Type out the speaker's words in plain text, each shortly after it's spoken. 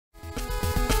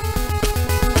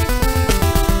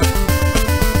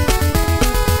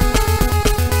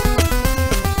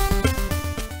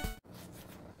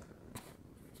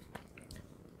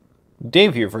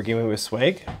Dave here for Gaming with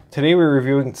Swag. Today we're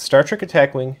reviewing Star Trek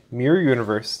Attack Wing Mirror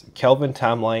Universe Kelvin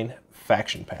Timeline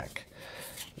Faction Pack.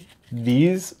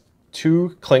 These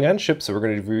two Klingon ships that we're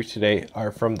going to review today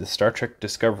are from the Star Trek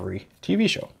Discovery TV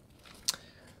show.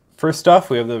 First off,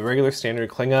 we have the regular standard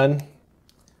Klingon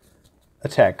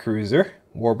attack cruiser,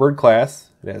 Warbird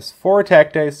class. It has 4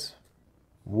 attack dice,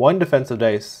 1 defensive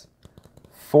dice,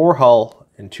 4 hull,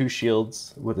 and 2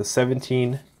 shields with a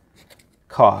 17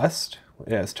 cost.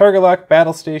 It has target lock,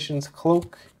 battle stations,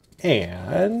 cloak,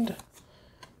 and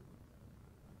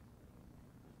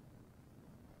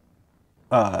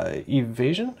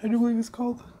evasion, I do believe it's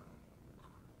called.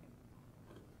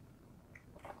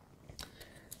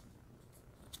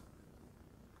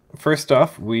 First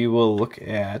off, we will look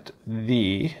at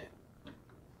the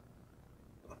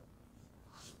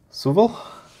swivel.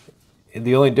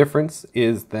 The only difference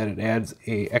is that it adds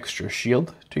an extra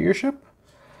shield to your ship.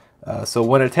 So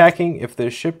when attacking, if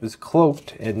the ship is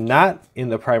cloaked and not in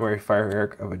the primary firing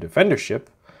arc of a defender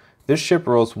ship, this ship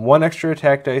rolls 1 extra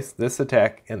attack dice this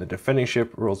attack, and the defending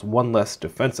ship rolls 1 less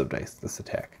defensive dice this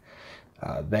attack.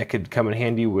 That could come in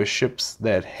handy with ships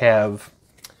that have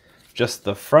just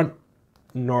the front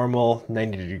normal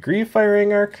 90-degree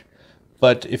firing arc,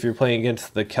 but if you're playing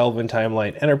against the Kelvin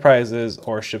Timeline Enterprises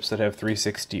or ships that have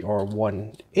 360 or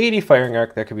 180 firing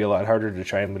arc, that could be a lot harder to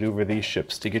try and maneuver these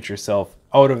ships to get yourself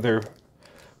out of their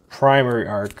primary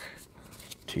arc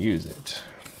to use it.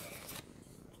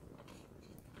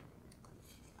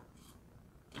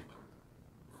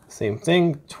 Same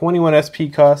thing, 21 SP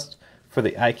cost for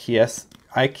the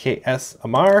IKS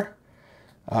Amar.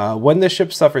 When this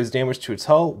ship suffers damage to its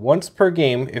hull, once per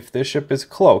game, if this ship is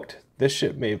cloaked, this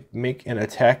ship may make an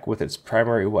attack with its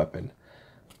primary weapon.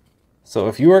 So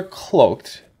if you are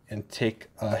cloaked and take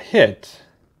a hit,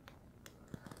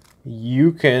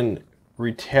 you can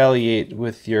retaliate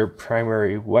with your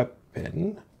primary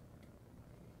weapon.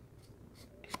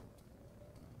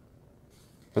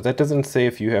 But that doesn't say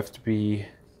if you have to be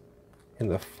in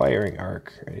the firing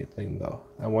arc or anything, though.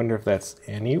 I wonder if that's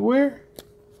anywhere?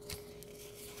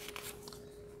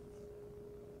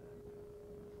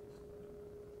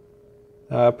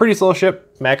 Pretty slow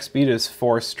ship. Max speed is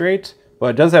 4 straight,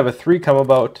 but it does have a 3 come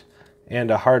about and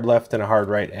a hard left and a hard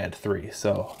right add 3.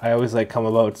 So I always like come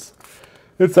abouts.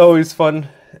 It's always fun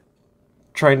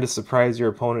trying to surprise your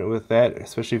opponent with that,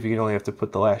 especially if you can only have to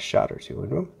put the last shot or 2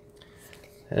 into them.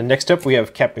 And next up we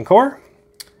have Captain Core.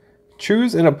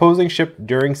 Choose an opposing ship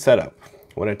during setup.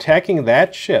 When attacking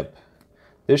that ship,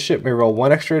 this ship may roll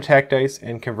 1 extra attack dice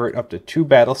and convert up to 2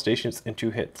 battle stations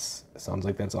into hits. Sounds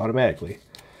like that's automatically.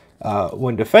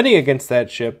 When defending against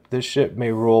that ship, this ship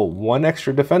may roll 1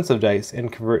 extra defensive dice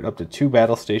and convert up to 2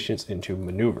 battle stations into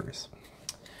maneuvers.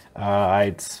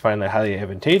 I find that highly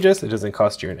advantageous. It doesn't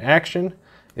cost you an action.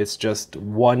 It's just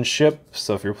 1 ship,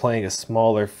 so if you're playing a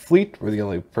smaller fleet where the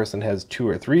only person has 2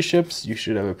 or 3 ships, you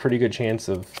should have a pretty good chance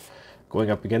of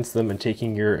going up against them and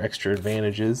taking your extra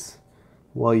advantages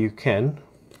while you can.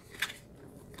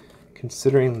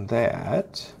 Considering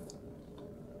that,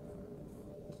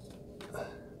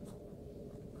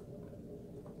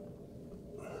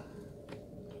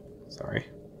 sorry.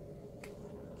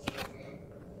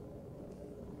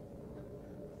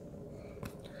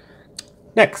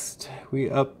 Next, we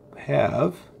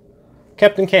have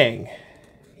Captain Kang.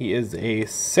 He is a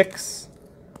 6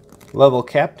 level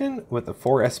captain with a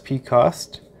 4 SP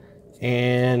cost.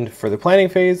 And for the planning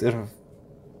phase, if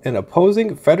an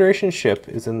opposing Federation ship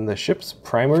is in the ship's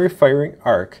primary firing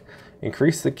arc,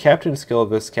 increase the captain skill of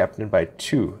this captain by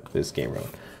 2 this game round.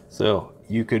 So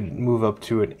you could move up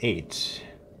to an 8.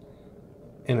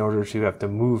 In order to have to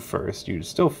move first. You'd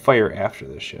still fire after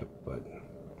the ship, but...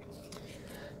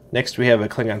 Next we have a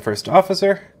Klingon First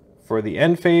Officer. For the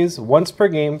end phase, once per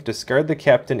game, discard the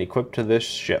captain equipped to this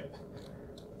ship.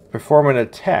 Perform an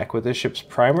attack with the ship's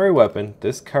primary weapon.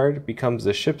 This card becomes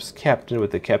the ship's captain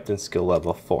with the captain skill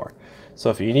level 4. So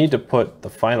if you need to put the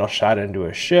final shot into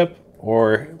a ship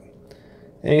or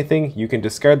anything, you can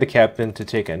discard the captain to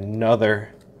take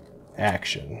another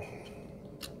action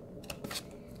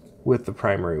with the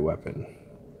primary weapon.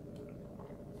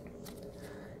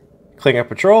 Klingon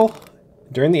Patrol.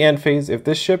 During the end phase, if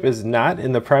this ship is not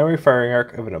in the primary firing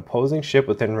arc of an opposing ship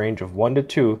within range of 1 to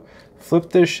 2, flip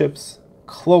this ship's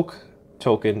cloak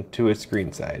token to its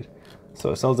green side.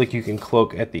 So it sounds like you can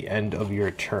cloak at the end of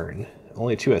your turn.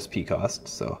 Only 2 SP cost,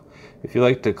 so if you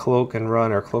like to cloak and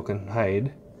run or cloak and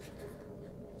hide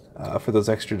for those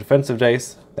extra defensive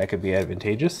dice, that could be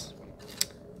advantageous.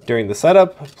 During the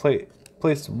setup,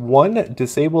 place 1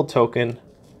 disabled token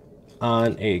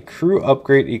on a crew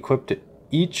upgrade equipped to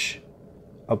each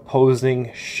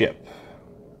opposing ship.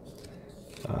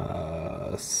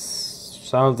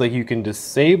 Sounds like you can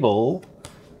disable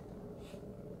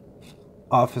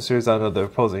officers on other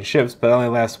opposing ships, but it only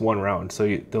lasts one round. So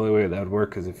the only way that would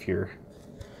work is if you're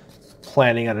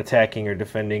planning on attacking or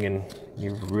defending and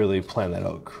you really plan that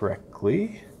out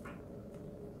correctly.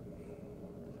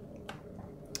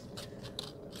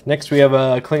 Next we have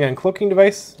a Klingon cloaking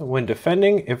device. When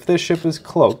defending, if this ship is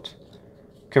cloaked,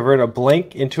 convert a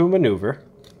blank into a maneuver,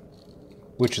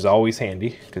 which is always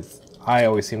handy because I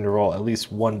always seem to roll at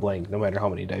least one blank no matter how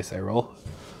many dice I roll.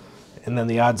 And then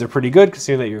the odds are pretty good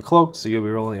considering that you're cloaked, so you'll be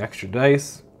rolling extra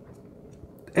dice.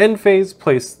 End phase,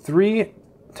 place 3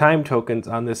 time tokens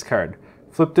on this card.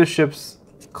 Flip the ship's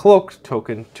cloaked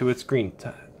token to its green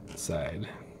side.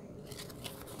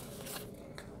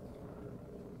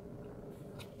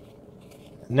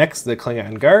 Next, the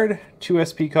Klingon Guard, 2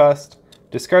 SP cost.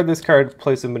 Discard this card,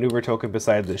 place a maneuver token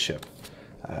beside this ship.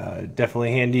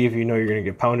 Definitely handy if you know you're going to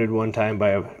get pounded one time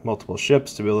by multiple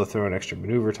ships to be able to throw an extra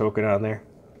maneuver token on there.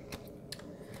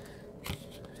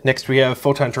 Next we have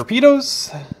photon torpedoes.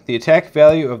 The attack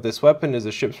value of this weapon is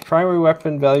a ship's primary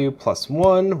weapon value plus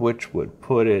 1, which would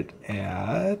put it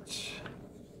at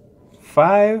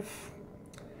 5.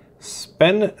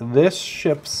 Spend this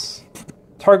ship's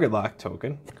target lock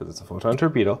token, because it's a photon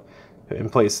torpedo,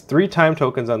 and place 3 time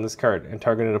tokens on this card and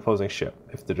target an opposing ship.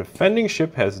 If the defending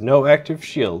ship has no active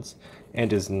shields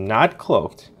and is not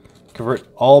cloaked, convert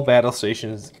all battle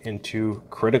stations into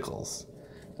criticals.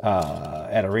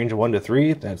 At a range of 1 to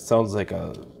 3, that sounds like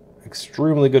a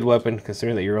extremely good weapon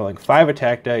considering that you're rolling 5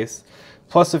 attack dice.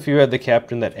 Plus, if you had the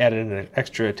captain that added an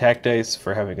extra attack dice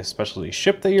for having a specialty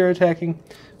ship that you're attacking,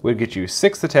 would get you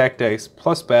 6 attack dice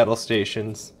plus battle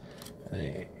stations.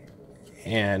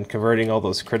 And converting all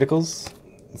those criticals,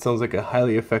 it sounds like a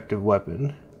highly effective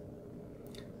weapon.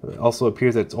 It also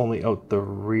appears that it's only out the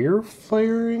rear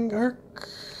firing arc.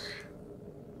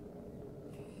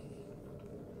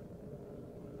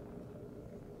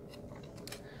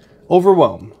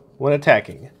 Overwhelm. When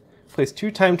attacking, place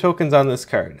 2 time tokens on this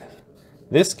card.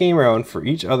 This game round, for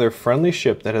each other friendly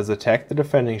ship that has attacked the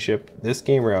defending ship this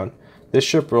game round, this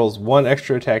ship rolls 1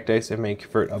 extra attack dice and may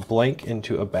convert a blank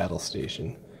into a battle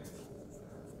station.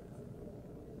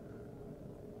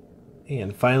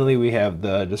 And finally we have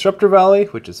the Disruptor Volley,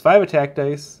 which is 5 attack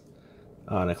dice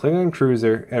on a Klingon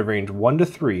cruiser at range 1 to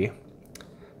 3.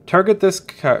 Target this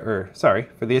card,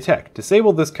 for the attack,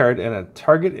 disable this card and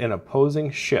target an opposing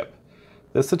ship.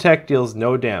 This attack deals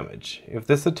no damage. If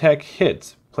this attack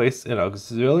hits, place an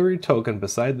auxiliary token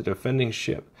beside the defending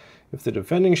ship. If the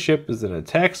defending ship is an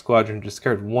attack squadron,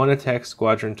 discard 1 attack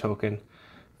squadron token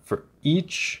for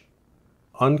each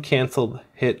uncancelled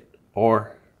hit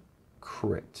or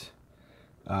crit.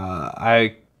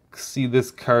 I see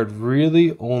this card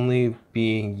really only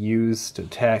being used to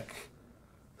attack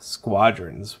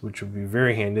squadrons, which would be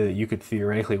very handy that you could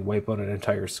theoretically wipe out an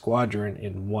entire squadron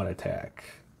in 1 attack.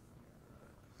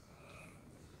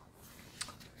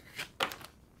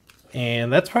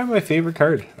 And that's probably my favorite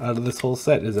card out of this whole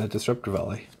set, is that Disruptor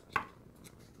Volley.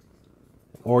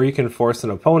 Or you can force an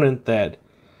opponent that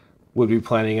would be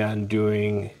planning on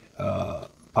doing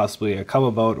possibly a come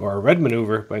about or a red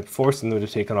maneuver by forcing them to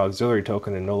take an auxiliary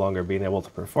token and no longer being able to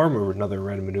perform another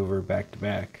red maneuver back to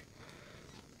back.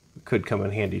 Could come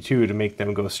in handy too to make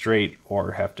them go straight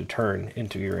or have to turn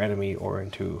into your enemy or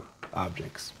into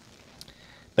objects.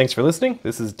 Thanks for listening.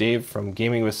 This is Dave from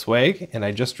Gaming with Swag, and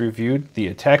I just reviewed the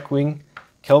Attack Wing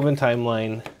Kelvin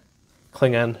Timeline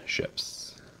Klingon ships.